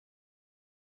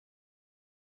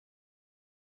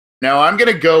Now I'm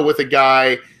going to go with a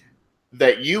guy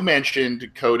that you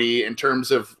mentioned, Cody, in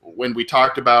terms of when we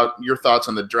talked about your thoughts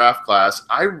on the draft class.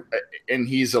 And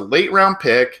he's a late round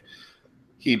pick.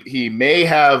 He may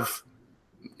have,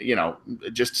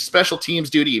 just special teams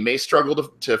duty. He may struggle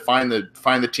to find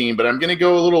the team, but I'm going to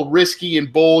go a little risky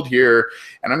and bold here,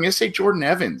 and I'm going to say Jordan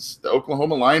Evans, the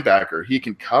Oklahoma linebacker. He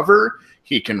can cover,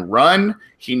 he can run,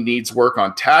 he needs work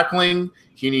on tackling,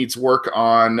 he needs work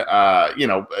on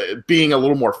being a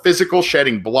little more physical,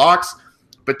 shedding blocks.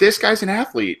 But this guy's an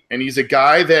athlete, and he's a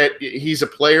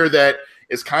player that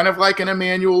is kind of like an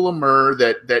Emmanuel Lemur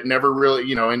that never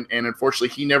really, and unfortunately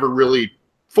he never really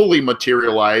fully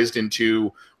materialized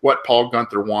into what Paul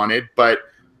Gunther wanted. But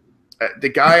the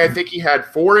guy, I think he had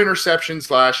 4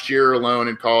 interceptions last year alone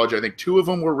in college. I think 2 of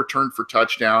them were returned for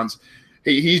touchdowns.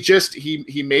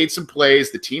 He made some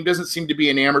plays. The team doesn't seem to be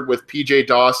enamored with PJ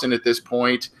Dawson at this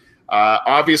point.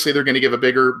 Obviously, they're going to give a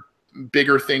bigger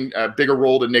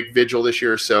role to Nick Vigil this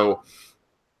year. So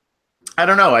I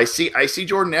don't know. I see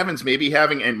Jordan Evans maybe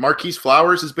having, and Marquise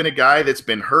Flowers has been a guy that's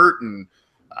been hurt, and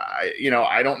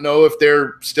I don't know if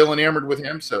they're still enamored with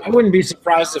him. So I wouldn't be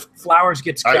surprised if Flowers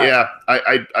gets cut.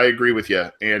 I agree with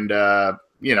you. And they're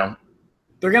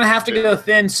going to have to go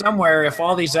thin somewhere if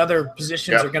all these other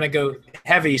positions are going to go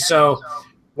heavy. So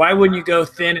why wouldn't you go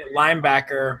thin at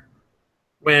linebacker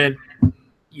when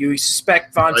you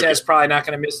suspect Vontae's probably not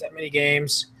going to miss that many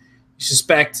games? You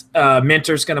suspect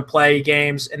Minter's going to play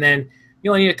games, and then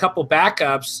you only need a couple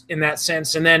backups in that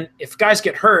sense. And then if guys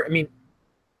get hurt, I mean,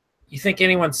 you think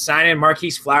anyone's signing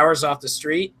Marquise Flowers off the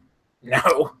street?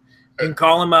 No. You can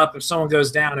call him up if someone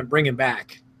goes down and bring him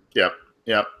back. Yep.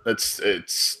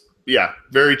 It's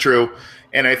very true.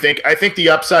 And I think the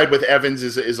upside with Evans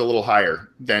is a little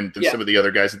higher than some of the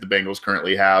other guys that the Bengals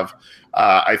currently have.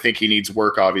 I think he needs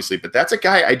work, obviously, but that's a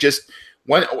guy I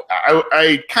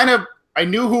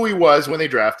knew who he was when they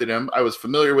drafted him. I was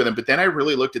familiar with him, but then I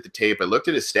really looked at the tape. I looked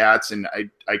at his stats, and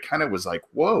I kind of was like,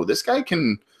 whoa, this guy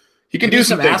can do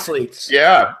some things. Athletes.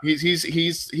 Yeah,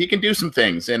 he can do some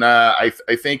things, and I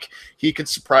think he can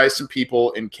surprise some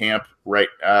people in camp right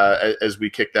as we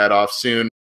kick that off soon.